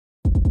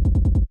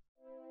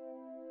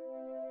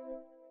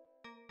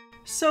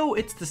So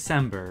it's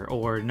December,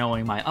 or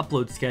knowing my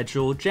upload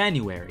schedule,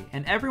 January,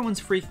 and everyone's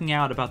freaking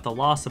out about the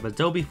loss of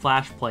Adobe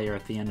Flash Player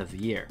at the end of the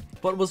year.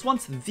 What was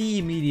once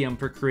the medium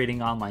for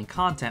creating online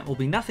content will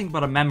be nothing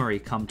but a memory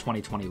come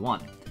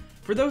 2021.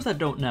 For those that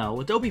don't know,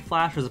 Adobe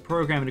Flash was a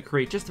program to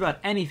create just about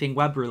anything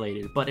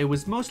web-related, but it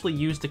was mostly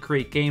used to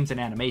create games and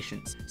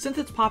animations. Since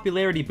its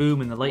popularity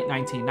boom in the late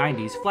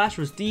 1990s, Flash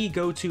was the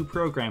go-to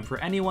program for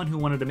anyone who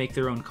wanted to make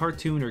their own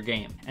cartoon or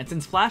game. And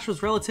since Flash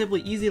was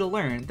relatively easy to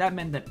learn, that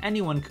meant that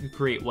anyone could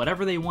create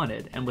whatever they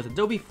wanted, and with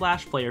Adobe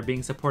Flash Player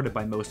being supported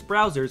by most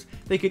browsers,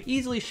 they could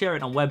easily share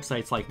it on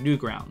websites like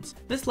Newgrounds.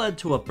 This led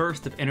to a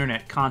burst of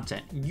internet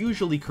content,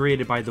 usually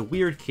created by the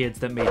weird kids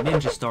that made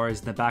ninja stars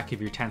in the back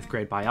of your 10th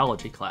grade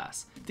biology class.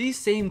 These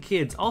same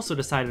kids also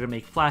decided to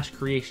make Flash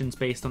creations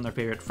based on their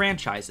favorite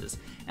franchises,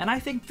 and I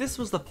think this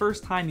was the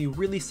first time you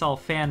really saw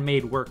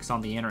fan-made works on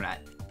the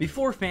internet.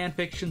 Before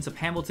fanfictions of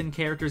Hamilton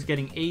characters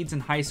getting AIDS in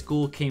high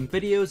school came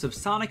videos of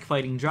Sonic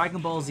fighting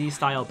Dragon Ball Z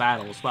style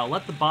battles while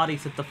Let the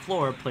Bodies Hit the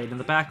Floor played in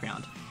the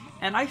background,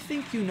 and I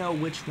think you know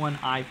which one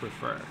I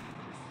prefer.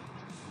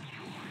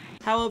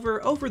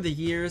 However, over the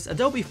years,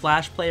 Adobe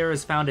Flash Player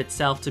has found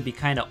itself to be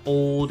kinda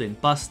old and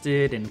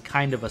busted and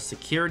kind of a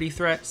security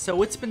threat,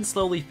 so it's been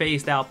slowly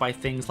phased out by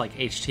things like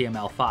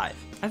HTML5.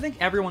 I think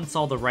everyone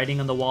saw the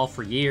writing on the wall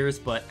for years,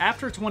 but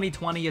after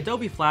 2020,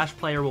 Adobe Flash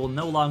Player will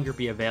no longer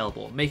be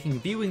available, making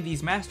viewing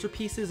these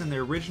masterpieces in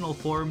their original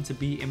form to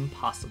be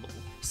impossible.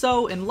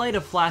 So, in light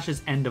of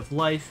Flash's end of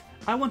life,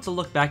 I want to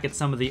look back at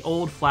some of the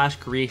old Flash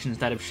creations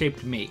that have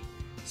shaped me.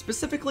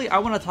 Specifically, I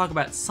want to talk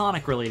about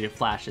Sonic-related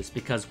Flashes,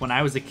 because when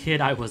I was a kid,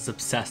 I was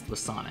obsessed with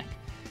Sonic.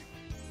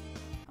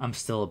 I'm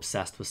still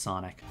obsessed with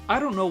Sonic. I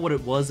don't know what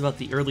it was about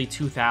the early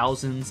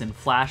 2000s and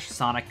Flash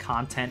Sonic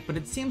content, but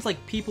it seems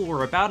like people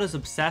were about as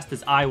obsessed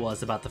as I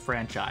was about the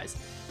franchise.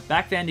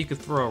 Back then, you could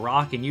throw a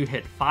rock and you'd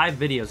hit 5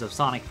 videos of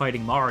Sonic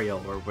fighting Mario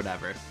or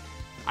whatever.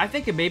 I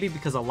think it may be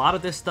because a lot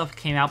of this stuff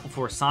came out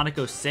before Sonic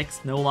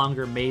 06 no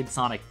longer made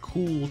Sonic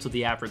cool to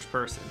the average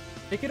person.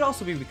 It could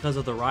also be because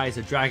of the rise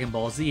of Dragon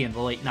Ball Z in the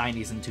late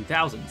 90s and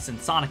 2000s,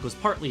 since Sonic was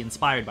partly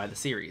inspired by the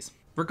series.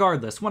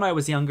 Regardless, when I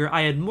was younger,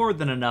 I had more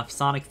than enough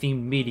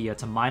Sonic-themed media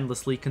to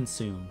mindlessly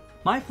consume.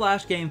 My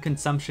Flash game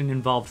consumption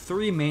involved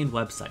 3 main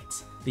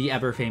websites: the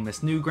ever-famous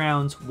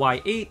Newgrounds,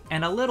 Y8,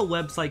 and a little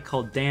website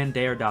called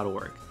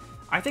dandare.org.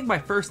 I think my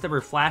first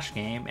ever Flash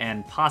game,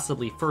 and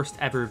possibly first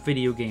ever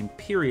video game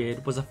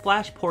period, was a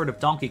Flash port of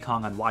Donkey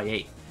Kong on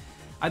Y8.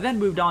 I then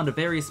moved on to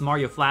various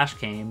Mario Flash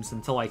games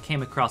until I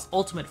came across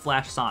Ultimate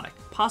Flash Sonic,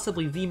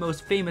 possibly the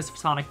most famous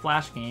Sonic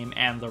Flash game,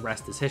 and the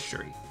rest is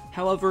history.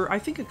 However, I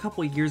think a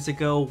couple years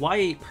ago,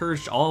 Y8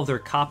 purged all of their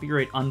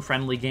copyright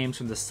unfriendly games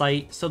from the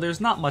site, so there's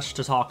not much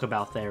to talk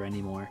about there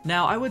anymore.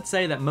 Now, I would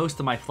say that most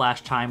of my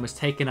Flash time was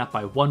taken up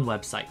by one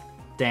website,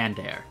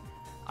 Dandare.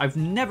 I've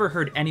never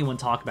heard anyone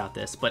talk about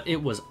this, but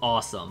it was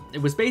awesome.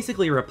 It was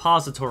basically a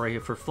repository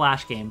for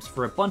Flash games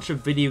for a bunch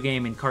of video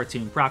game and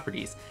cartoon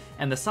properties,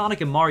 and the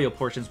Sonic and Mario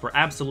portions were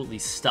absolutely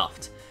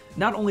stuffed.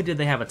 Not only did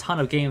they have a ton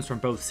of games from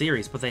both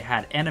series, but they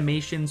had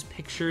animations,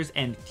 pictures,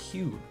 and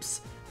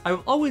cubes. I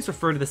will always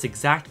refer to this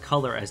exact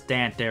color as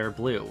Dandare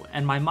Blue,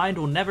 and my mind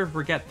will never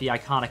forget the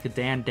iconic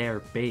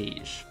Dandare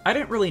Beige. I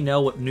didn't really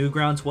know what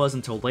Newgrounds was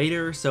until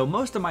later, so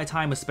most of my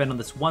time was spent on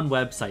this one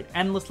website,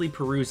 endlessly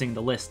perusing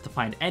the list to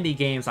find any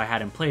games I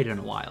hadn't played in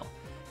a while.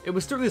 It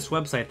was through this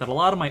website that a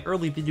lot of my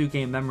early video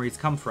game memories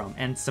come from,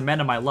 and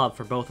cemented my love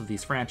for both of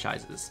these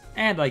franchises.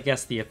 And I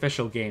guess the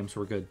official games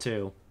were good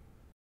too.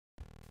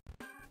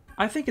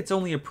 I think it's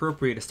only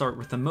appropriate to start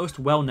with the most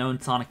well-known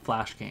Sonic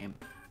Flash game,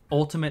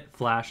 Ultimate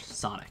Flash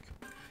Sonic.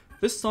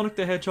 This Sonic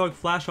the Hedgehog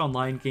Flash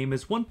Online game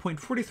is 1.43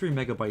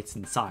 megabytes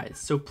in size,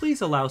 so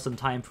please allow some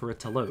time for it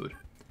to load.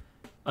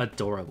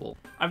 Adorable.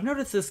 I've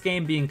noticed this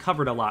game being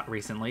covered a lot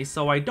recently,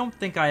 so I don't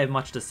think I have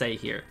much to say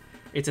here.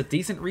 It's a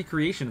decent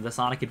recreation of the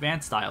Sonic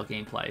Advance style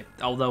gameplay,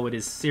 although it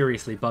is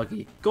seriously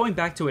buggy. Going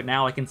back to it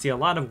now, I can see a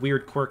lot of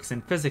weird quirks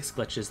and physics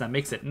glitches that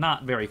makes it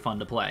not very fun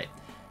to play.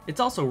 It's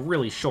also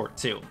really short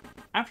too.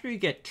 After you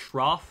get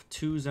Trough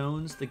 2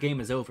 zones, the game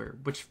is over,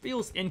 which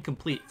feels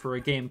incomplete for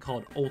a game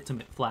called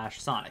Ultimate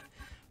Flash Sonic.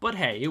 But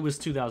hey, it was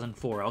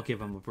 2004, I'll give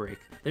them a break.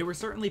 They were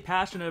certainly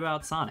passionate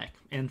about Sonic.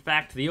 In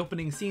fact, the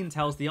opening scene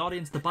tells the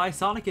audience to buy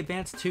Sonic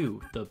Advance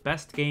 2, the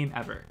best game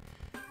ever.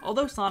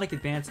 Although Sonic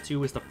Advance 2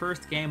 was the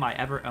first game I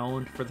ever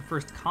owned for the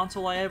first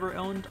console I ever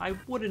owned, I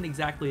wouldn't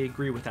exactly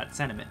agree with that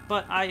sentiment,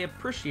 but I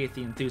appreciate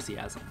the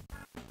enthusiasm.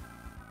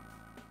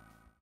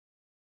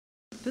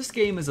 This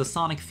game is a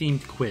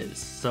Sonic-themed quiz,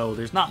 so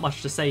there's not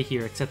much to say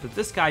here except that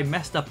this guy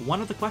messed up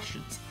one of the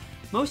questions.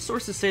 Most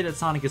sources say that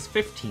Sonic is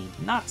 15,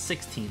 not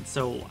 16,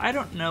 so I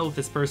don't know if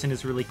this person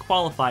is really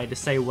qualified to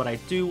say what I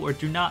do or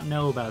do not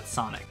know about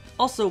Sonic.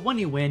 Also, when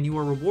you win, you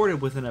are rewarded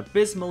with an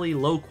abysmally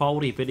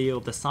low-quality video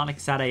of the Sonic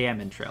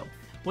SatAM intro.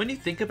 When you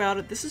think about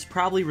it, this is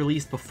probably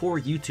released before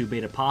YouTube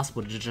made it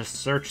possible to just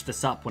search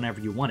this up whenever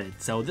you wanted,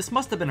 so this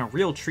must have been a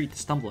real treat to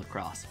stumble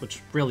across,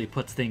 which really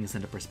puts things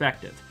into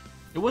perspective.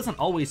 It wasn't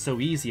always so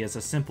easy as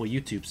a simple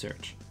YouTube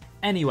search.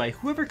 Anyway,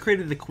 whoever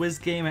created the quiz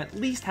game at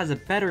least has a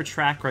better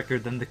track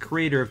record than the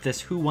creator of this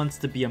Who Wants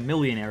to Be a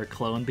Millionaire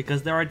clone,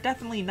 because there are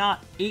definitely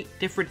not 8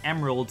 different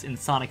emeralds in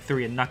Sonic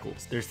 3 and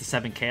Knuckles. There's the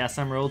 7 Chaos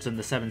Emeralds and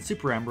the 7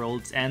 Super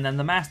Emeralds, and then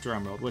the Master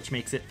Emerald, which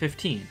makes it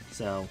 15,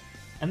 so...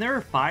 And there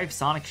are 5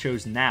 Sonic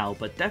shows now,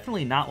 but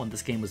definitely not when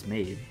this game was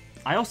made.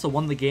 I also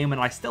won the game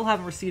and I still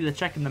haven't received a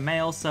check in the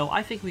mail, so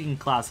I think we can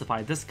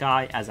classify this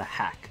guy as a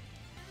hack.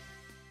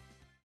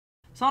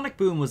 Sonic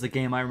Boom was a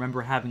game I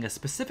remember having a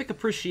specific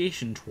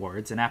appreciation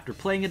towards, and after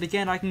playing it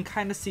again I can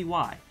kinda see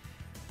why.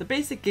 The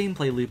basic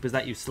gameplay loop is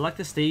that you select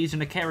a stage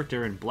and a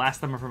character and blast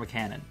them from a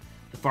cannon.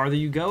 The farther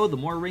you go, the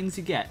more rings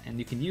you get, and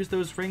you can use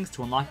those rings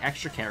to unlock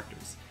extra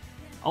characters.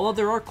 Although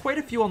there are quite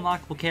a few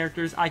unlockable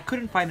characters, I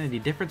couldn't find any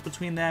difference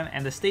between them,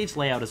 and the stage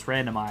layout is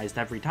randomized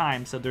every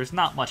time, so there's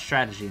not much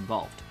strategy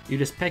involved. You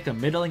just pick a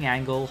middling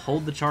angle,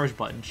 hold the charge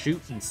button,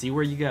 shoot, and see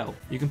where you go.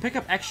 You can pick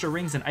up extra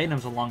rings and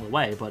items along the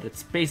way, but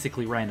it's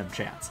basically random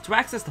chance. To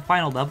access the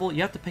final level,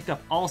 you have to pick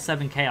up all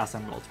 7 Chaos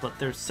Emeralds, but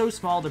they're so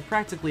small they're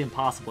practically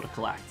impossible to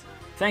collect.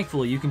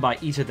 Thankfully, you can buy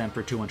each of them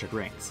for 200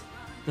 rings.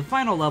 The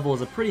final level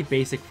is a pretty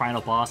basic final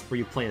boss where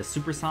you play as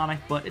Super Sonic,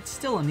 but it's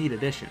still a neat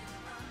addition.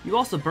 You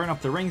also burn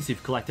up the rings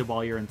you've collected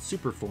while you're in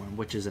super form,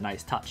 which is a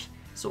nice touch.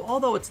 So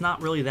although it's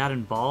not really that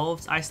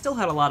involved, I still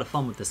had a lot of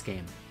fun with this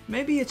game.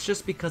 Maybe it's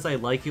just because I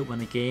like it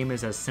when a game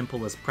is as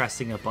simple as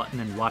pressing a button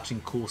and watching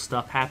cool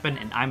stuff happen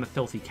and I'm a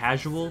filthy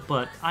casual,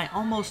 but I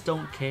almost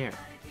don't care.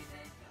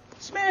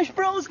 Smash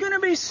Bros. Gonna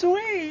be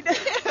sweet!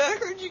 I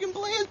heard you can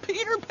play as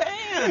Peter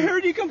Pan! I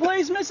heard you can play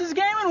as Mrs.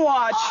 Game &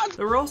 Watch!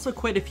 There were also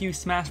quite a few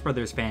Smash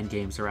Bros. Fan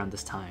games around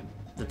this time.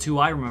 The 2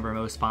 I remember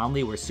most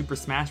fondly were Super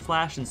Smash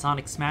Flash and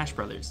Sonic Smash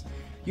Bros.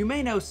 You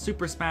may know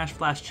Super Smash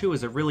Flash 2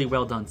 is a really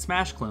well done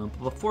Smash clone,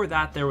 but before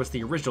that there was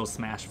the original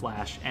Smash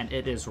Flash, and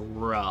it is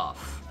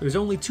rough. There's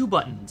only 2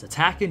 buttons,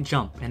 attack and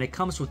jump, and it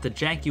comes with the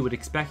jank you would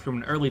expect from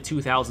an early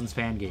 2000s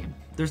fan game.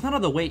 There's none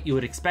of the weight you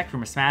would expect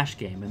from a Smash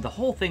game, and the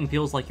whole thing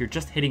feels like you're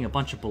just hitting a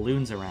bunch of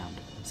balloons around.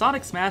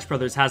 Sonic Smash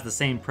Bros. Has the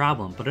same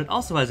problem, but it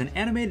also has an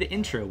animated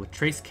intro with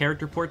traced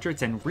character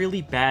portraits and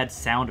really bad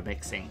sound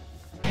mixing.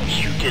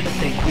 You didn't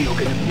think we were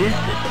gonna miss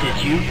this,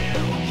 did you?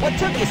 What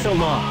took you so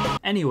long?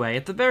 Anyway,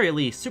 at the very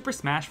least, Super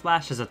Smash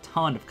Flash has a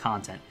ton of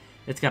content.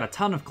 It's got a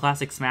ton of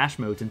classic Smash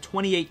modes and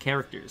 28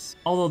 characters.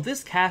 Although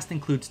this cast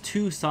includes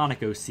 2 Sonic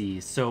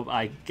OCs, so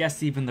I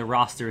guess even the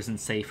roster isn't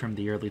safe from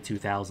the early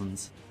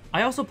 2000s.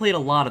 I also played a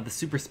lot of the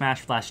Super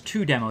Smash Flash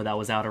 2 demo that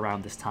was out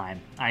around this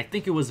time. I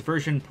think it was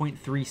version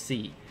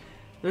 0.3c.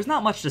 There's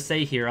not much to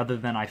say here other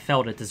than I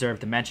felt it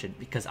deserved a mention,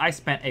 because I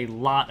spent a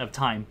lot of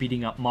time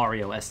beating up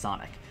Mario as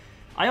Sonic.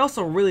 I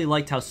also really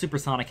liked how Super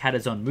Sonic had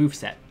his own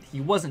moveset. He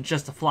wasn't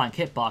just a flying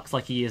hitbox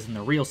like he is in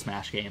the real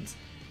Smash games.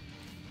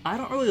 I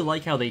don't really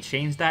like how they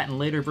changed that in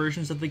later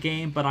versions of the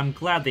game, but I'm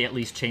glad they at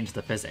least changed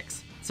the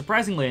physics.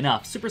 Surprisingly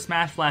enough, Super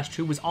Smash Flash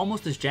 2 was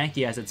almost as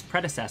janky as its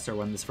predecessor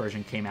when this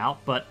version came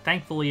out, but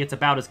thankfully it's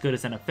about as good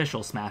as an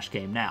official Smash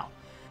game now.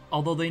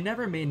 Although they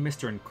never made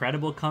Mr.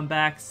 Incredible come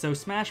back, so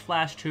Smash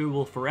Flash 2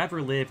 will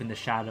forever live in the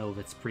shadow of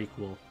its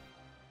prequel.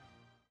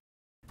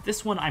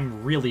 This one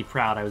I'm really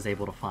proud I was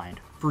able to find.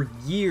 For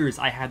years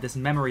I had this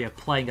memory of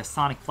playing a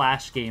Sonic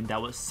Flash game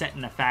that was set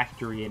in a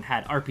factory and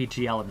had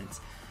RPG elements.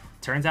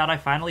 Turns out I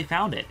finally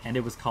found it, and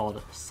it was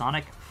called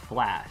Sonic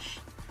Flash.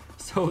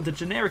 So the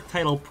generic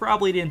title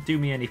probably didn't do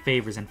me any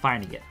favors in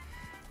finding it.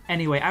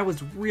 Anyway, I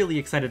was really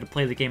excited to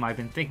play the game I've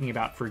been thinking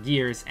about for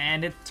years,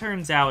 and it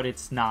turns out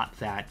it's not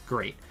that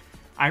great.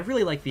 I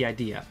really like the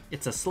idea.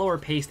 It's a slower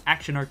paced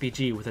action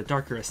RPG with a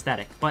darker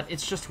aesthetic, but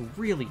it's just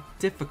really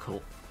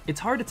difficult. It's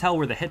hard to tell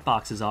where the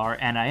hitboxes are,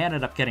 and I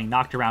ended up getting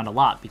knocked around a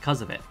lot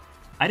because of it.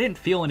 I didn't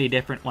feel any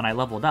different when I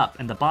leveled up,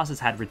 and the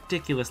bosses had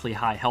ridiculously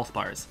high health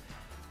bars.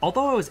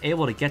 Although I was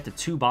able to get to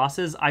 2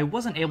 bosses, I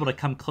wasn't able to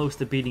come close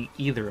to beating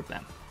either of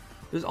them.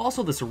 There's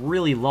also this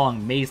really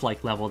long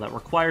maze-like level that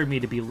required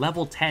me to be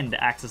level 10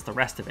 to access the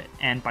rest of it,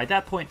 and by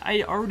that point I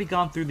had already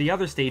gone through the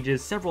other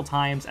stages several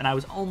times and I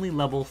was only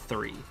level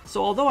 3.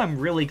 So although I'm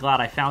really glad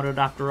I found it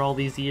after all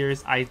these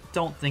years, I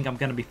don't think I'm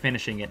going to be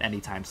finishing it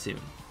anytime soon.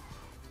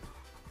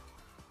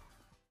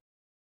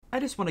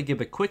 I just want to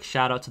give a quick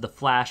shout out to the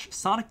Flash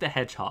Sonic the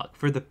Hedgehog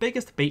for the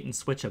biggest bait and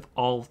switch of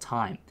all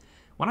time.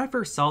 When I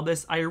first saw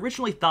this, I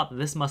originally thought that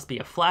this must be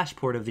a Flash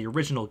port of the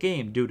original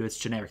game due to its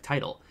generic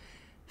title.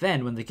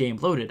 Then, when the game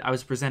loaded, I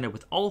was presented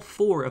with all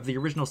 4 of the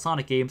original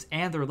Sonic games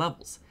and their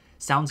levels.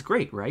 Sounds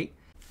great, right?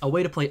 A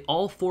way to play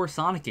all 4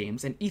 Sonic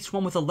games and each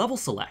one with a level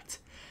select.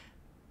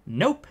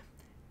 Nope.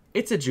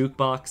 It's a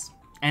jukebox.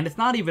 And it's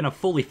not even a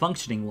fully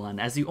functioning one,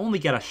 as you only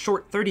get a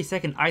short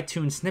 30-second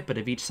iTunes snippet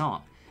of each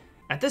song.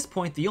 At this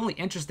point, the only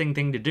interesting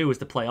thing to do is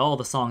to play all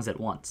the songs at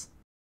once.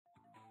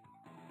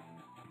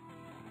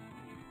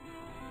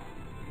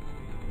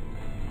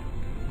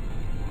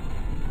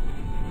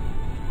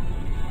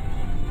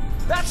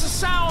 That's the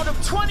sound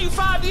of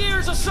 25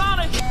 years of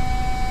Sonic!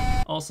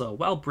 Also,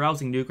 while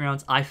browsing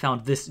Newgrounds, I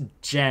found this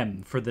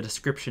gem for the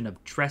description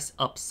of Dress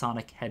Up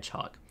Sonic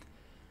Hedgehog.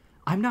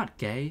 I'm not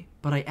gay,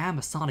 but I am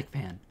a Sonic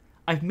fan.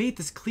 I've made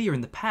this clear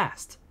in the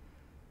past.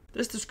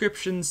 This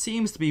description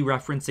seems to be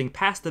referencing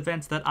past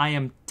events that I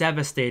am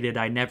devastated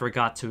I never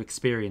got to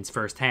experience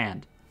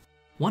firsthand.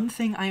 One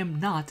thing I am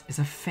not is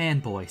a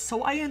fanboy,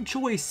 so I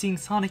enjoy seeing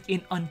Sonic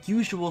in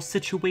unusual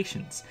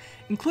situations,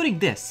 including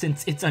this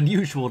since it's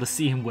unusual to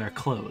see him wear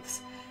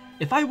clothes.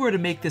 If I were to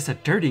make this a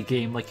dirty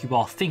game like you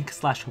all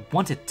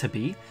think/want it to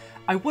be,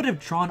 I would have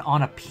drawn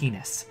on a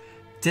penis.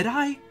 Did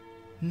I?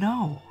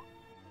 No.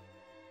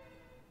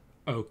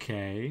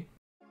 Okay.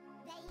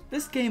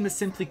 This game is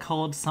simply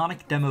called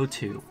Sonic Demo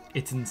 2.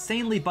 It's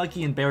insanely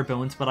buggy and bare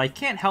bones, but I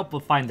can't help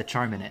but find the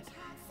charm in it.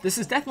 This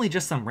is definitely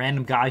just some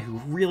random guy who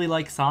really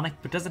likes Sonic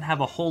but doesn't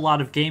have a whole lot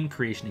of game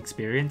creation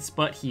experience,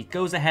 but he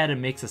goes ahead and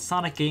makes a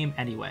Sonic game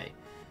anyway.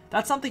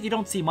 That's something you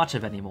don't see much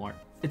of anymore.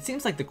 It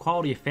seems like the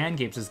quality of fan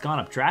games has gone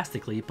up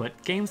drastically,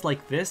 but games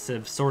like this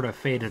have sort of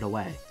faded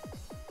away.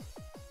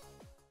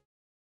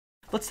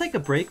 Let's take a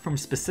break from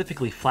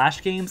specifically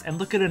Flash games and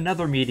look at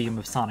another medium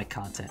of Sonic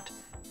content: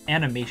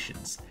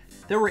 animations.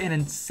 There were an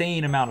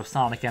insane amount of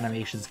Sonic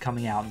animations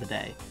coming out in the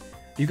day.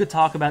 You could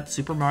talk about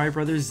Super Mario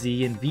Bros.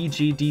 Z and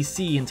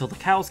VGDC until the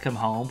cows come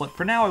home, but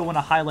for now I want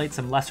to highlight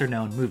some lesser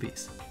known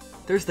movies.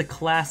 There's the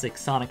classic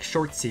Sonic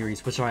short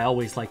series, which I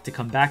always like to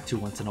come back to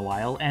once in a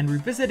while, and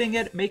revisiting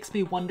it makes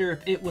me wonder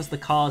if it was the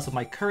cause of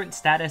my current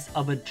status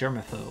of a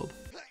germaphobe.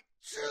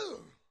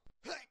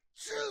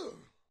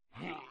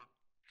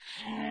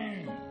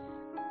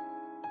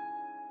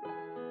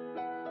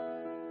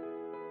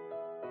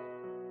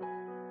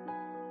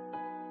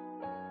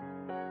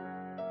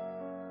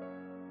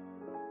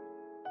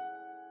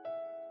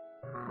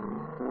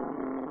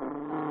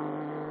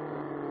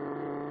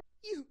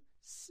 You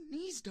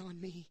sneezed on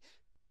me.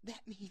 That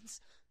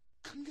means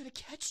I'm gonna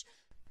catch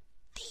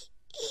the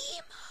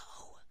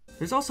emo.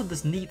 There's also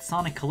this neat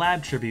Sonic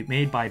collab tribute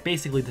made by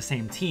basically the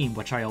same team,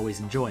 which I always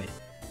enjoyed.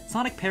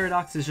 Sonic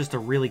Paradox is just a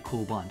really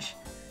cool bunch.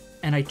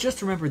 And I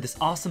just remembered this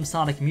awesome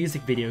Sonic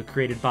music video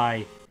created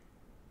by...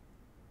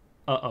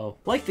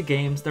 Like the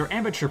games, they're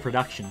amateur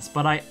productions,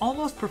 but I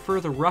almost prefer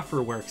the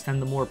rougher works than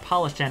the more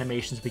polished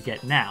animations we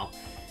get now.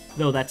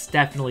 Though that's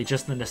definitely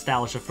just the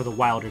nostalgia for the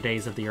wilder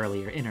days of the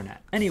earlier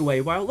internet. Anyway,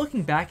 while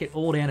looking back at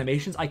old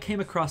animations, I came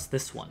across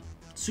this one.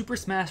 Super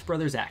Smash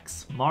Bros.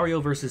 X,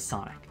 Mario vs.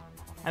 Sonic.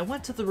 I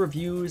went to the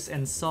reviews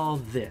and saw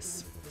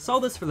this. Saw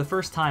this for the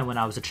first time when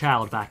I was a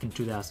child back in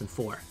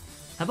 2004.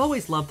 I've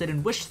always loved it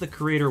and wished the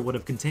creator would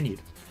have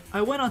continued.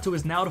 I went onto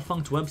his now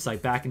defunct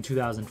website back in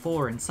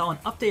 2004 and saw an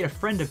update a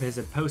friend of his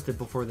had posted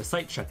before the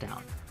site shut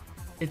down.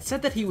 It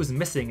said that he was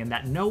missing and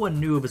that no one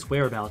knew of his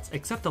whereabouts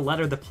except a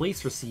letter the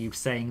police received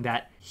saying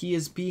that he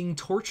is being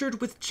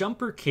tortured with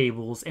jumper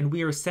cables and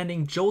we are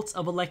sending jolts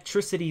of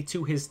electricity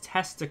to his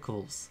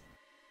testicles.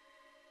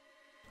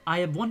 I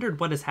have wondered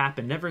what has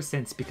happened ever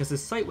since because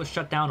his site was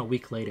shut down a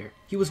week later.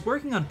 He was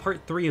working on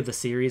part 3 of the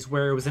series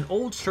where it was an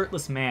old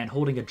shirtless man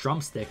holding a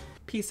drumstick,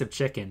 piece of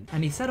chicken,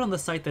 and he said on the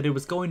site that it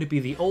was going to be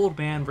the old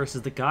man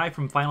versus the guy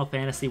from Final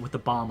Fantasy with the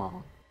bomb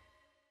on.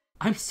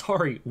 I'm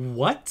sorry,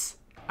 what?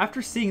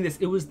 After seeing this,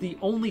 it was the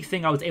only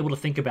thing I was able to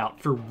think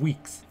about for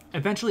weeks.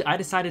 Eventually, I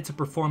decided to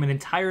perform an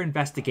entire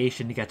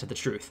investigation to get to the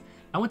truth.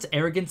 I went to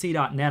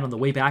arrogancy.net on the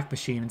Wayback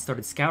Machine and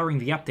started scouring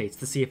the updates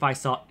to see if I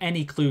saw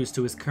any clues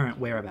to his current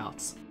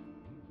whereabouts.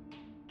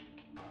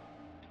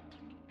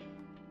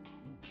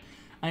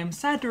 I am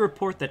sad to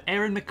report that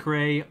Aaron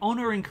McRae,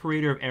 owner and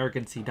creator of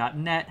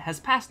arrogancy.net,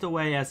 has passed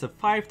away as of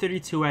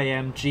 5:32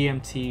 AM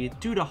GMT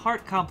due to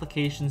heart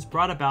complications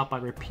brought about by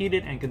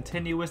repeated and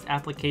continuous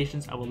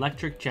applications of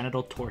electric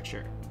genital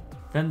torture.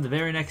 Then the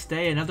very next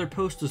day, another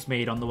post was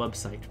made on the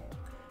website.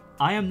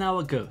 I am now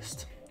a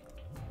ghost.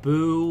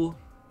 Boo.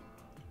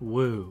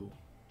 Woo.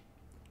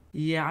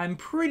 Yeah, I'm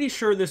pretty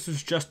sure this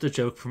was just a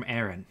joke from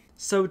Aaron.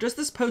 So does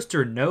this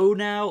poster know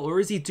now, or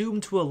is he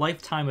doomed to a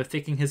lifetime of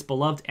thinking his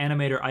beloved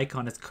animator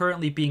icon is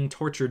currently being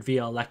tortured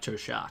via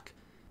electroshock?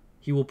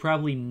 He will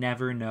probably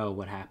never know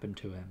what happened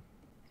to him.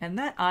 And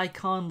that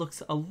icon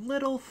looks a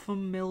little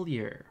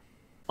familiar.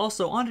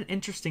 Also, on an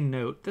interesting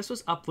note, this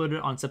was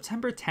uploaded on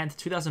September 10th,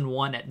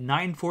 2001 at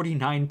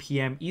 9:49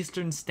 PM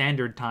Eastern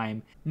Standard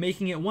Time,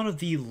 making it one of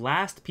the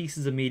last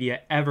pieces of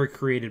media ever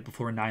created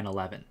before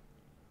 9/11.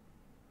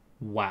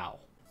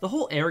 Wow. The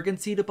whole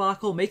arrogancy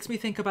debacle makes me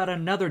think about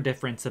another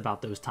difference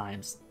about those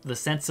times, the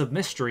sense of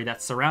mystery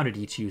that surrounded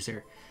each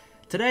user.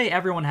 Today,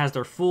 everyone has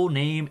their full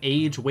name,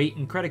 age, weight,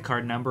 and credit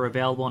card number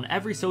available on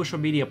every social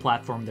media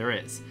platform there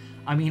is.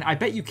 I mean, I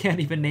bet you can't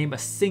even name a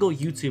single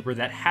YouTuber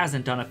that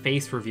hasn't done a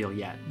face reveal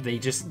yet. They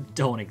just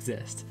don't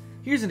exist.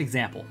 Here's an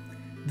example.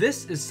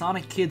 This is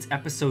Sonic Kids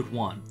Episode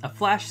 1, a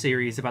Flash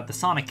series about the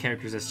Sonic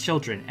characters as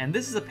children, and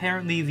this is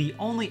apparently the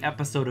only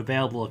episode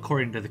available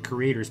according to the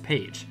creator's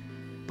page.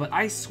 But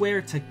I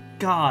swear to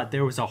God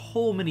there was a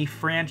whole mini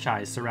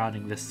franchise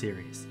surrounding this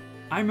series.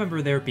 I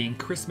remember there being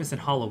Christmas and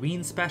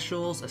Halloween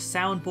specials, a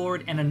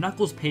soundboard, and a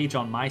Knuckles page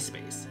on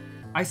MySpace.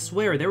 I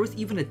swear there was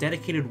even a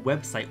dedicated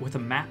website with a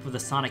map of the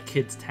Sonic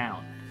Kids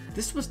town.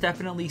 This was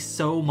definitely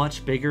so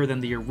much bigger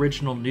than the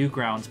original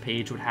Newgrounds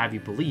page would have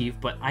you believe,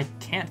 but I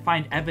can't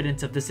find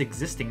evidence of this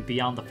existing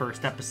beyond the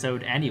first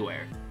episode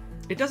anywhere.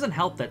 It doesn't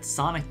help that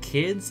Sonic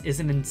Kids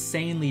is an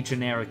insanely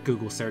generic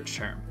Google search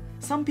term.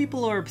 Some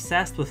people are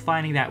obsessed with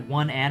finding that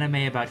one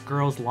anime about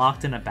girls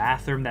locked in a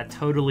bathroom that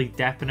totally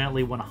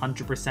definitely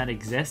 100%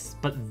 exists,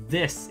 but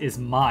this is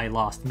my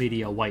lost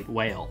media white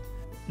whale.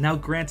 Now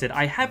granted,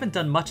 I haven't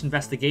done much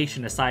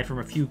investigation aside from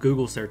a few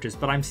Google searches,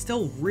 but I'm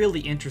still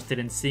really interested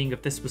in seeing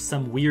if this was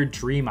some weird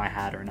dream I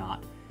had or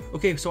not.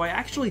 Okay, so I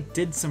actually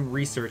did some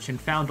research and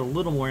found a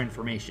little more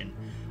information.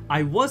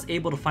 I was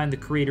able to find the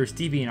creator's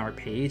DeviantArt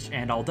page,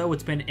 and although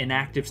it's been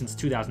inactive since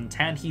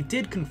 2010, he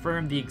did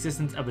confirm the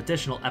existence of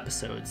additional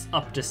episodes,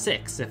 up to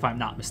 6 if I'm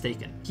not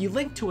mistaken. He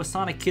linked to a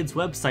Sonic Kids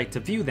website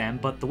to view them,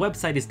 but the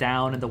website is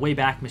down and the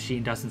Wayback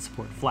Machine doesn't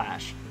support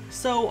Flash.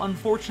 So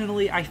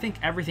unfortunately, I think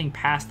everything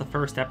past the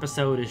first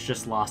episode is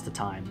just lost to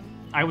time.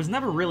 I was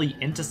never really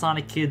into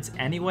Sonic Kids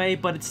anyway,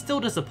 but it's still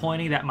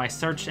disappointing that my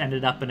search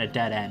ended up in a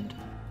dead end.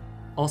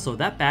 Also,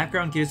 that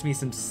background gives me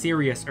some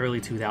serious early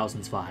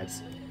 2000s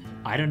vibes.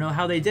 I don't know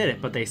how they did it,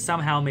 but they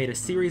somehow made a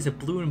series of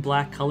blue and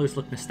black colors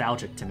look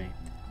nostalgic to me.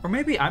 Or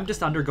maybe I'm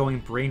just undergoing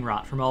brain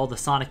rot from all the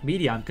Sonic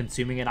media I'm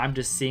consuming and I'm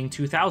just seeing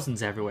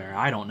 2000s everywhere,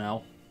 I don't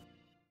know.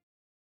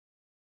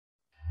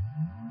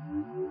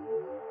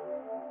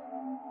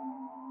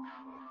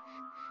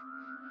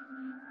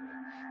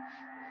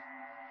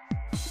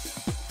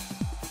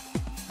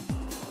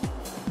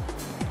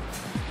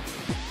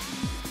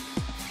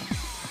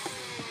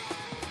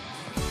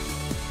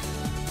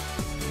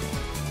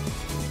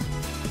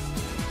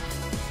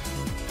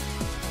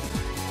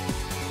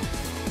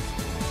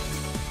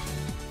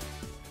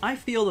 I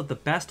feel that the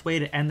best way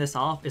to end this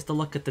off is to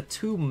look at the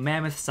two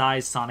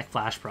mammoth-sized Sonic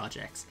Flash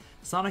projects,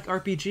 Sonic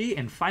RPG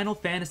and Final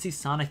Fantasy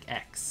Sonic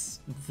X.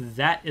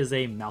 That is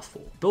a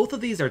mouthful. Both of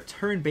these are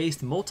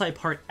turn-based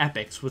multi-part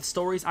epics with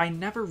stories I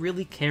never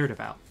really cared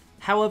about.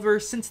 However,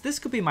 since this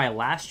could be my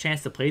last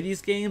chance to play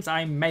these games,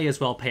 I may as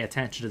well pay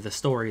attention to the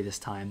story this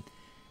time.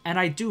 And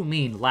I do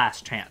mean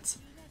last chance.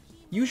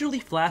 Usually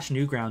Flash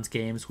Newgrounds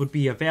games would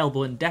be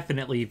available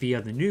indefinitely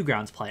via the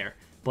Newgrounds player,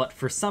 but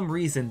for some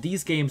reason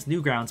these games'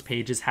 Newgrounds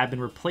pages have been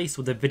replaced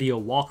with a video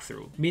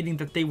walkthrough, meaning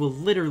that they will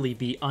literally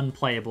be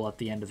unplayable at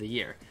the end of the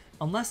year.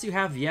 Unless you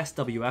have the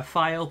SWF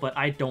file, but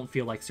I don't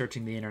feel like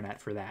searching the internet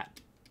for that.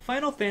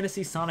 Final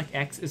Fantasy Sonic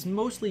X is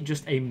mostly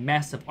just a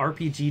mess of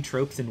RPG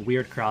tropes and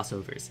weird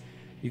crossovers.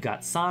 You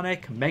got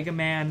Sonic, Mega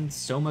Man,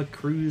 Soma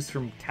Cruz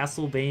from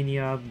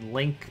Castlevania,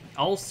 Link,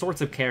 all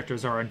sorts of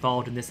characters are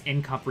involved in this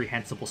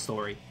incomprehensible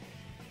story.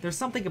 There's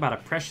something about a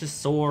precious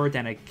sword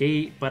and a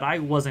gate, but I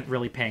wasn't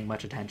really paying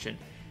much attention.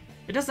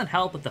 It doesn't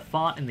help that the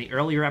font in the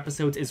earlier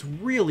episodes is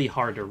really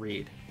hard to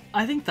read.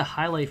 I think the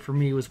highlight for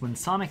me was when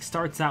Sonic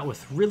starts out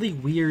with really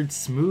weird,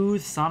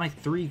 smooth Sonic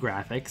 3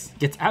 graphics,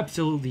 gets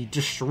absolutely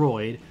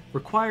destroyed,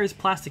 requires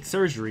plastic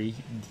surgery,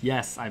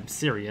 yes, I'm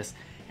serious,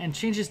 and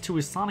changes to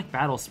his Sonic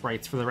battle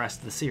sprites for the rest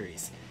of the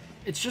series.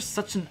 It's just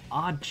such an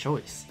odd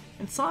choice.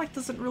 And Sonic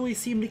doesn't really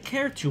seem to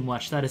care too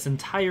much that his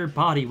entire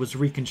body was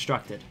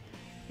reconstructed.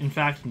 In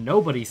fact,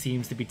 nobody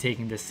seems to be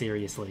taking this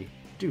seriously.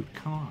 Dude,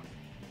 come on.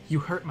 You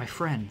hurt my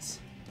friends.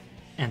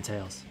 And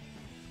Tails.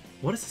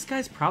 What is this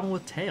guy's problem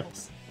with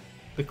Tails?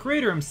 The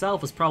creator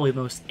himself is probably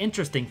the most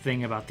interesting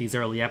thing about these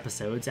early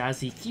episodes, as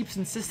he keeps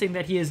insisting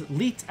that he is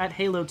leaked at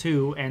Halo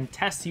 2 and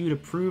tests you to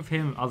prove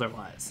him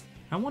otherwise.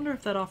 I wonder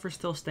if that offer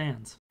still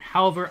stands.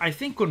 However, I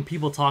think when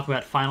people talk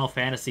about Final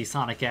Fantasy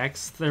Sonic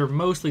X, they're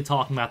mostly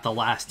talking about the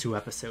last 2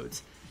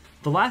 episodes.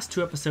 The last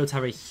 2 episodes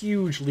have a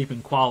huge leap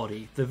in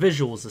quality, the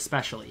visuals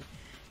especially.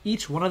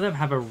 Each one of them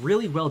have a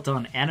really well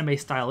done anime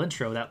style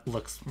intro that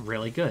looks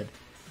really good.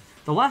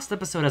 The last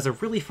episode has a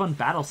really fun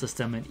battle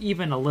system and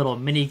even a little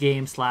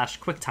minigame /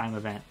 quicktime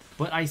event,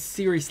 but I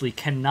seriously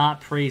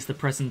cannot praise the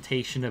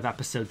presentation of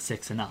episode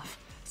 6 enough.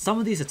 Some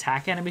of these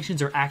attack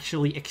animations are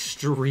actually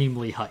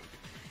extremely hype.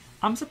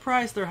 I'm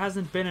surprised there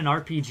hasn't been an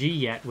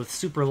RPG yet with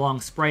super long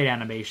sprite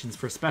animations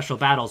for special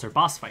battles or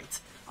boss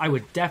fights. I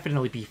would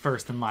definitely be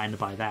first in line to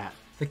buy that.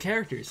 The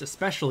characters,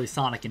 especially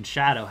Sonic and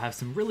Shadow, have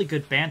some really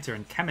good banter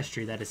and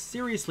chemistry that is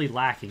seriously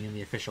lacking in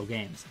the official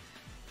games.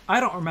 I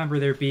don't remember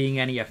there being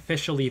any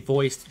officially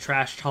voiced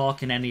trash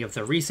talk in any of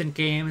the recent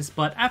games,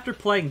 but after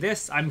playing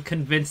this, I'm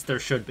convinced there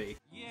should be.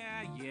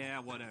 Yeah,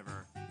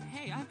 whatever.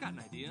 Hey, I've got an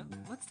idea.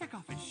 Let's take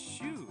off his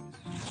shoes.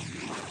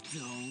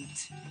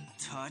 Don't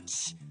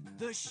touch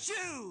the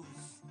shoes!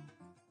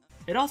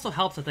 It also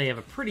helps that they have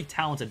a pretty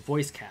talented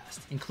voice cast,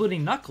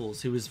 including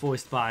Knuckles, who is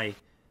voiced by...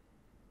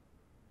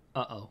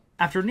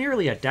 After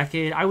nearly a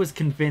decade, I was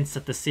convinced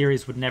that the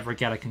series would never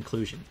get a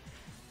conclusion.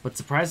 But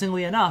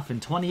surprisingly enough, in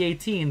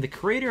 2018, the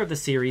creator of the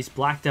series,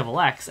 Black Devil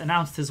X,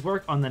 announced his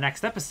work on the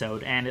next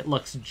episode, and it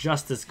looks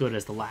just as good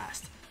as the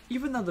last.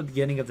 Even though the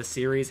beginning of the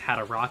series had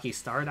a rocky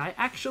start, I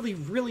actually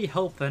really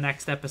hope the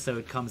next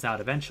episode comes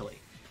out eventually.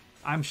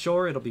 I'm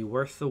sure it'll be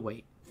worth the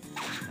wait.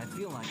 I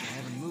feel like I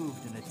haven't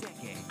moved in a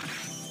decade.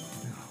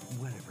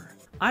 Whatever.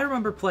 I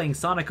remember playing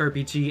Sonic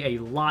RPG a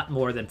lot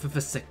more than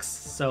FIFA 6,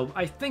 so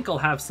I think I'll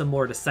have some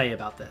more to say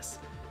about this.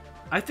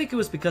 I think it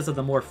was because of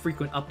the more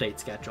frequent update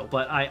schedule,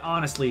 but I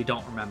honestly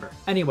don't remember.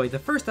 Anyway, the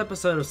first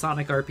episode of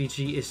Sonic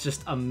RPG is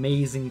just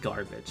amazing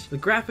garbage. The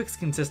graphics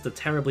consist of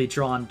terribly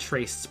drawn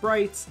traced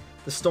sprites,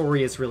 the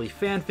story is really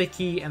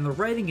fanficky, and the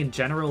writing in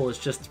general is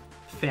just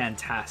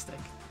fantastic.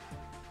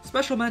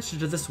 Special mention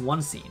to this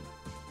one scene.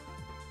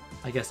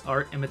 I guess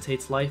art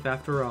imitates life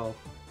after all.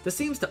 This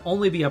seems to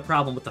only be a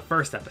problem with the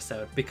first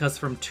episode, because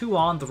from 2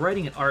 on, the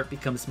writing and art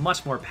becomes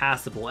much more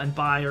passable, and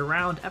by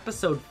around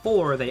episode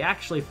 4, they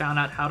actually found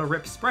out how to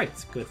rip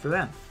sprites. Good for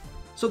them.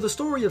 So the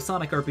story of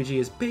Sonic RPG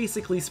is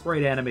basically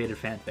sprite animated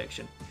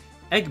fanfiction.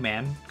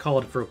 Eggman,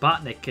 called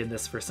Robotnik in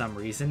this for some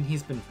reason,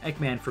 he's been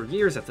Eggman for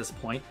years at this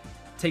point,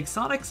 takes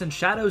Sonic's and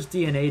Shadow's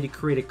DNA to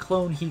create a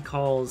clone he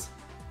calls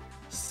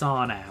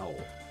Sonow.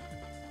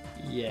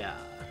 Yeah.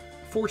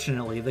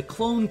 Fortunately, the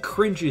clone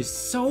cringes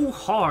so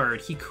hard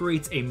he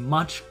creates a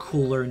much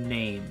cooler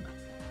name.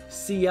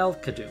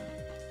 Cielkadoom.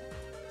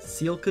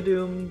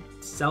 Cielkadoom?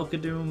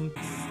 Selkadoom?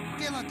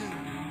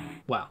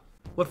 Wow.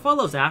 What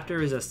follows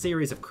after is a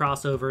series of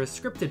crossovers,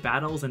 scripted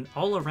battles, and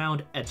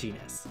all-around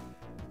edginess.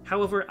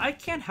 However, I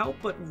can't help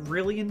but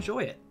really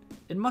enjoy it.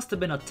 It must have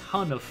been a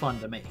ton of fun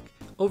to make.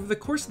 Over the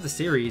course of the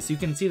series, you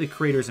can see the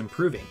creators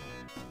improving.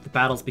 The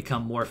battles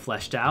become more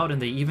fleshed out,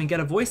 and they even get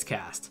a voice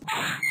cast.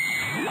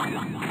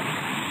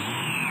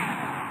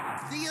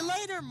 See you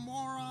later,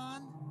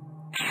 moron!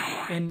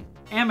 An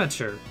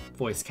amateur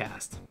voice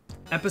cast.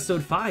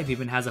 Episode 5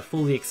 even has a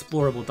fully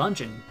explorable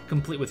dungeon,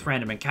 complete with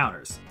random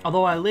encounters.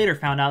 Although I later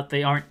found out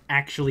they aren't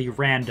actually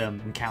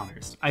random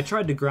encounters. I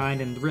tried to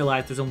grind and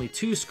realized there's only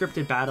 2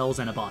 scripted battles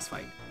and a boss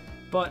fight.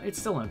 But it's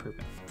still an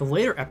improvement. The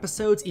later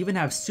episodes even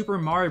have Super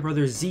Mario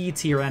Bros. Z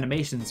tier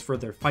animations for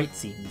their fight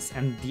scenes,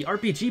 and the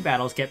RPG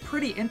battles get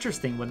pretty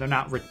interesting when they're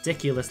not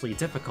ridiculously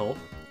difficult.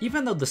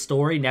 Even though the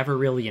story never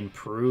really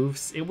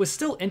improves, it was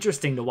still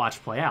interesting to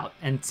watch play out,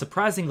 and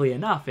surprisingly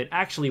enough, it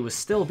actually was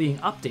still being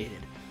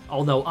updated,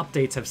 although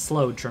updates have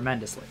slowed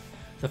tremendously.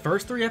 The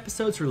first 3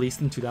 episodes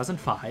released in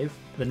 2005,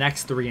 the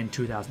next 3 in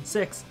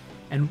 2006,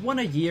 and 1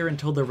 a year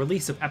until the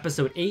release of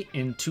episode 8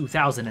 in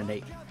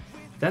 2008.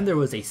 Then there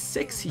was a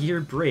 6-year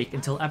break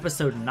until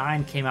episode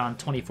 9 came out in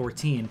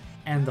 2014,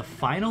 and the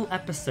final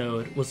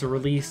episode was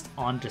released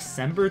on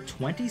December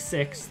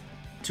 26,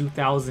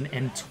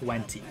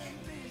 2020.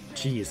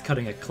 Geez,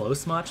 cutting it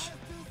close much?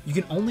 You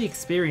can only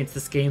experience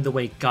this game the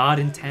way God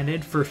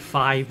intended for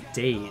 5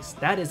 days.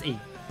 That is a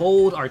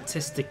bold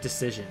artistic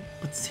decision.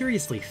 But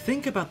seriously,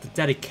 think about the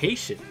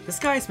dedication. This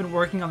guy's been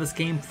working on this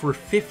game for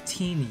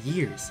 15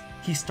 years.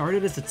 He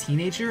started as a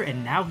teenager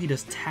and now he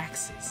does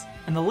taxes.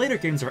 And the later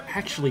games are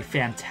actually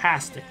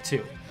fantastic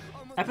too.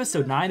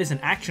 Episode 9 is an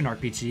action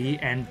RPG,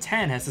 and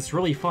 10 has this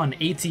really fun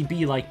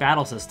ATB-like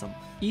battle system.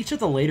 Each of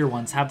the later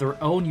ones have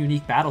their own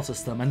unique battle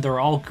system, and they're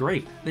all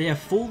great. They have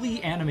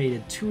fully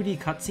animated 2D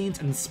cutscenes,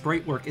 and the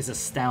sprite work is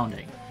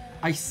astounding.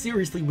 I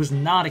seriously was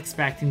not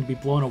expecting to be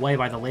blown away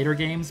by the later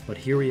games, but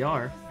here we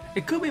are.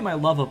 It could be my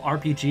love of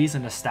RPGs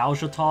and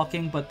nostalgia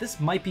talking, but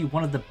this might be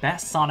one of the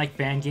best Sonic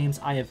fan games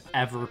I have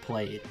ever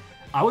played.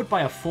 I would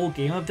buy a full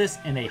game of this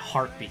in a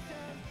heartbeat.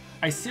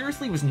 I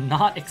seriously was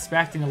not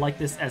expecting to like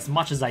this as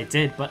much as I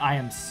did, but I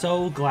am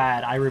so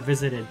glad I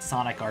revisited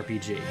Sonic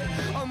RPG.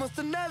 Almost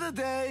another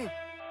day.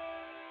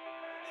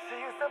 See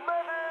you some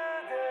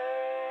other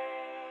day.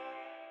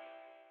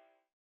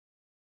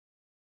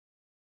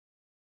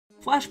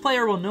 Flash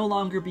Player will no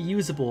longer be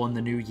usable in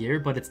the new year,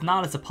 but it's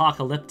not as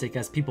apocalyptic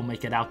as people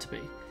make it out to be.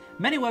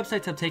 Many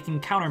websites have taken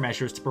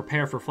countermeasures to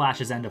prepare for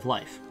Flash's end of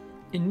life.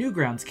 In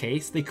Newgrounds'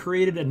 case, they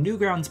created a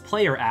Newgrounds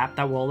Player app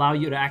that will allow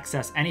you to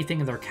access anything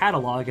in their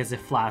catalog as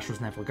if Flash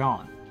was never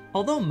gone.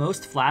 Although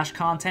most Flash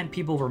content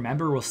people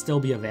remember will still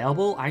be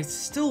available, I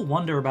still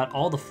wonder about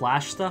all the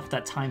Flash stuff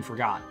that time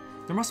forgot.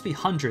 There must be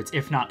hundreds,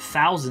 if not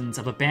thousands,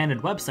 of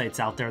abandoned websites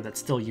out there that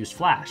still use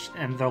Flash,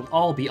 and they'll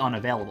all be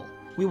unavailable.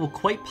 We will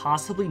quite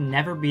possibly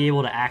never be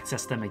able to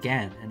access them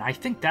again, and I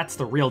think that's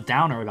the real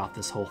downer about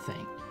this whole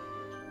thing.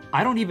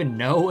 I don't even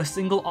know a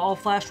single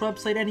all-Flash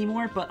website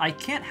anymore, but I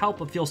can't help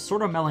but feel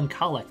sort of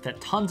melancholic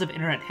that tons of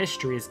internet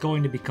history is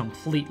going to be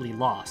completely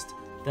lost.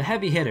 The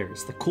heavy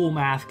hitters, the cool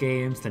math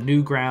games, the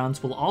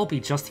Newgrounds will all be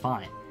just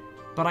fine.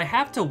 But I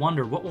have to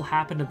wonder what will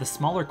happen to the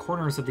smaller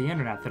corners of the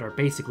internet that are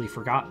basically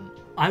forgotten.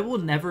 I will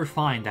never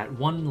find that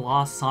one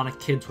lost Sonic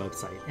Kids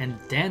website, and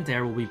Dan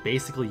Dare will be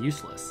basically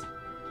useless.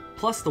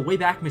 Plus, the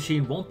Wayback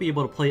Machine won't be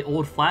able to play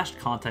old Flash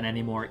content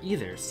anymore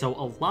either, so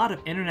a lot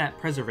of internet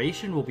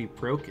preservation will be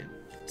broken.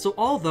 So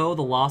although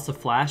the loss of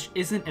Flash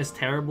isn't as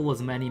terrible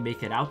as many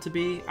make it out to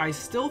be, I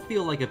still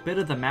feel like a bit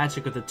of the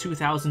magic of the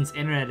 2000s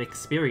internet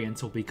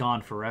experience will be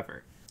gone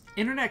forever.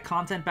 Internet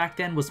content back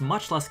then was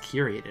much less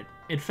curated.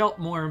 It felt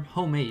more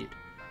homemade.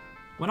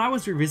 When I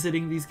was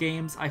revisiting these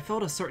games, I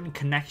felt a certain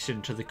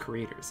connection to the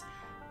creators.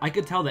 I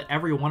could tell that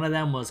every one of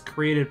them was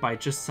created by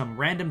just some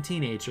random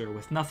teenager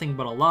with nothing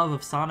but a love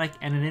of Sonic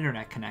and an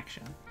internet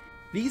connection.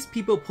 These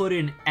people put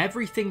in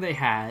everything they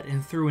had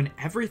and threw in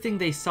everything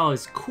they saw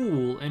as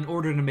cool in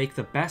order to make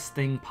the best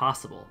thing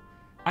possible.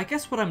 I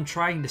guess what I'm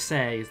trying to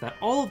say is that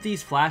all of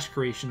these Flash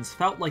creations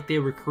felt like they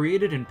were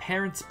created in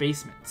parents'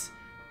 basements,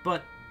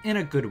 but in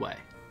a good way.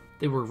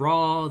 They were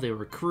raw, they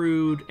were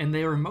crude, and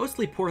they were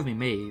mostly poorly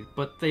made,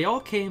 but they all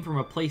came from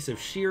a place of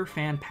sheer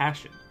fan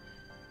passion.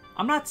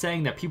 I'm not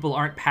saying that people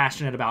aren't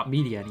passionate about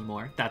media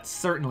anymore, that's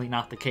certainly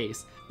not the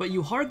case, but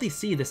you hardly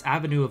see this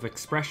avenue of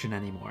expression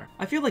anymore.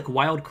 I feel like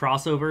wild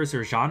crossovers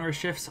or genre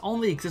shifts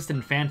only exist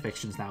in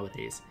fanfictions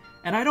nowadays.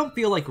 And I don't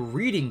feel like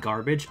reading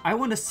garbage, I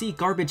want to see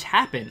garbage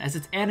happen, as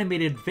it's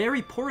animated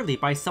very poorly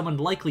by someone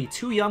likely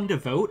too young to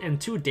vote and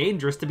too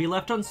dangerous to be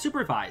left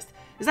unsupervised.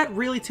 Is that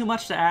really too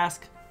much to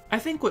ask? I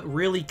think what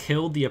really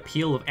killed the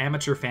appeal of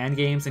amateur fan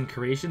games and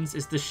creations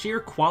is the sheer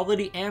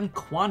quality and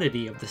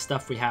quantity of the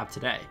stuff we have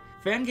today.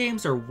 Fan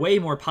games are way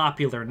more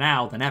popular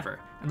now than ever,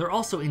 and they're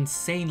also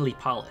insanely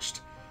polished.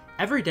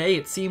 Every day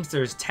it seems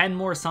there's 10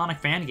 more Sonic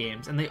fan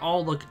games, and they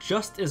all look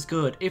just as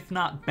good, if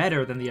not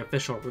better, than the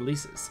official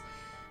releases.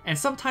 And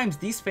sometimes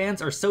these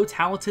fans are so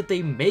talented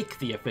they make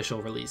the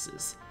official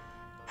releases.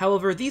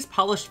 However, these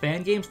polished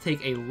fan games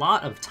take a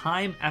lot of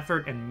time,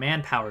 effort, and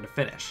manpower to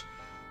finish.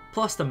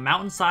 Plus, the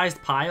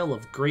mountain-sized pile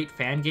of great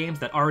fan games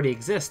that already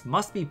exist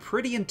must be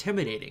pretty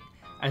intimidating,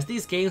 as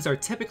these games are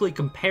typically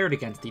compared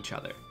against each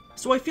other.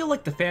 So I feel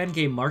like the fan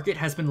game market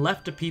has been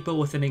left to people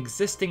with an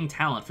existing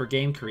talent for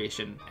game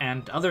creation,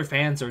 and other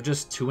fans are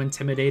just too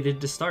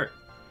intimidated to start.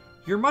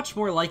 You're much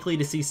more likely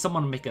to see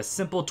someone make a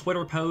simple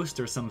Twitter post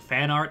or some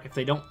fan art if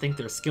they don't think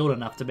they're skilled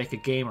enough to make a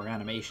game or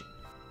animation.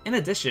 In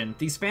addition,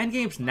 these fan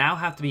games now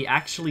have to be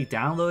actually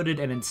downloaded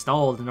and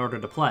installed in order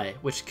to play,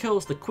 which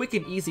kills the quick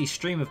and easy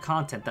stream of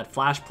content that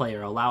Flash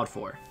Player allowed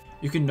for.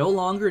 You can no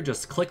longer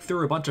just click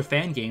through a bunch of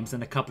fan games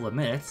in a couple of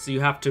minutes, so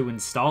you have to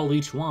install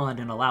each one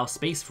and allow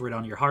space for it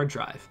on your hard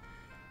drive.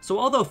 So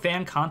although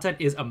fan content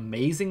is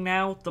amazing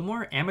now, the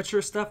more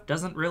amateur stuff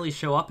doesn't really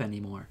show up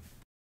anymore.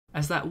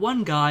 As that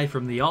one guy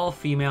from the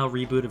all-female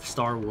reboot of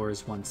Star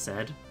Wars once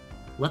said,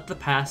 "Let the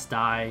past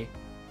die,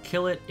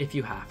 kill it if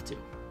you have to."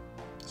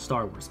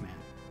 Star Wars man.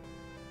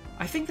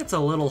 I think that's a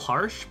little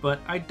harsh, but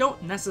I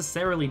don't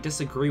necessarily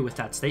disagree with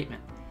that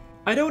statement.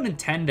 I don't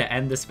intend to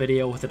end this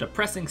video with a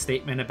depressing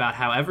statement about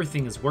how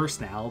everything is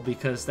worse now,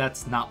 because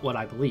that's not what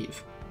I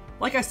believe.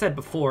 Like I said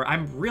before,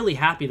 I'm really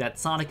happy that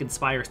Sonic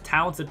inspires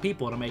talented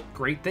people to make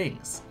great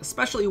things,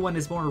 especially when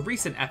his more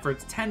recent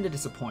efforts tend to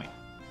disappoint.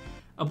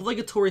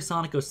 Obligatory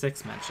Sonic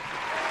 06 mention.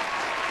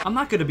 I'm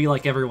not going to be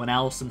like everyone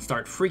else and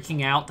start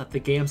freaking out that the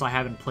games I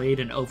haven't played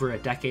in over a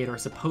decade are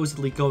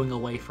supposedly going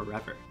away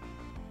forever.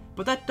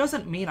 But that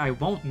doesn't mean I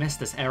won't miss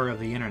this era of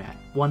the internet,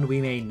 one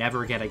we may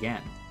never get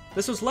again.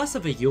 This was less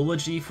of a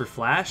eulogy for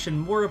Flash and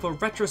more of a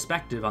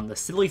retrospective on the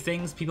silly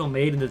things people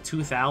made in the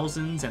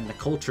 2000s and the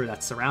culture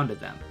that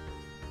surrounded them.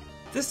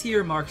 This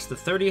year marks the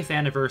 30th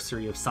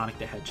anniversary of Sonic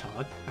the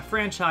Hedgehog, a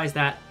franchise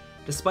that,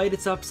 despite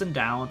its ups and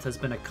downs, has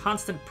been a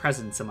constant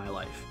presence in my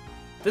life.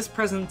 This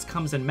presence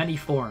comes in many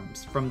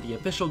forms, from the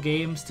official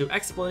games to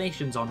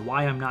explanations on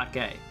why I'm not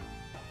gay.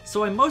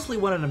 So I mostly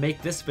wanted to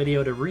make this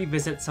video to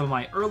revisit some of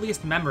my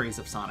earliest memories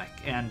of Sonic,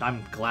 and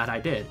I'm glad I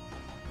did.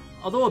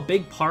 Although a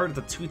big part of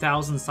the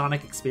 2000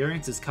 Sonic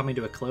experience is coming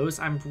to a close,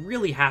 I'm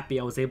really happy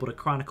I was able to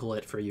chronicle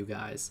it for you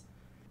guys.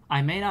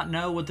 I may not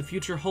know what the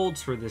future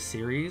holds for this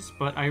series,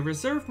 but I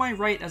reserve my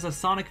right as a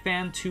Sonic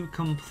fan to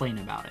complain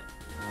about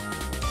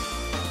it.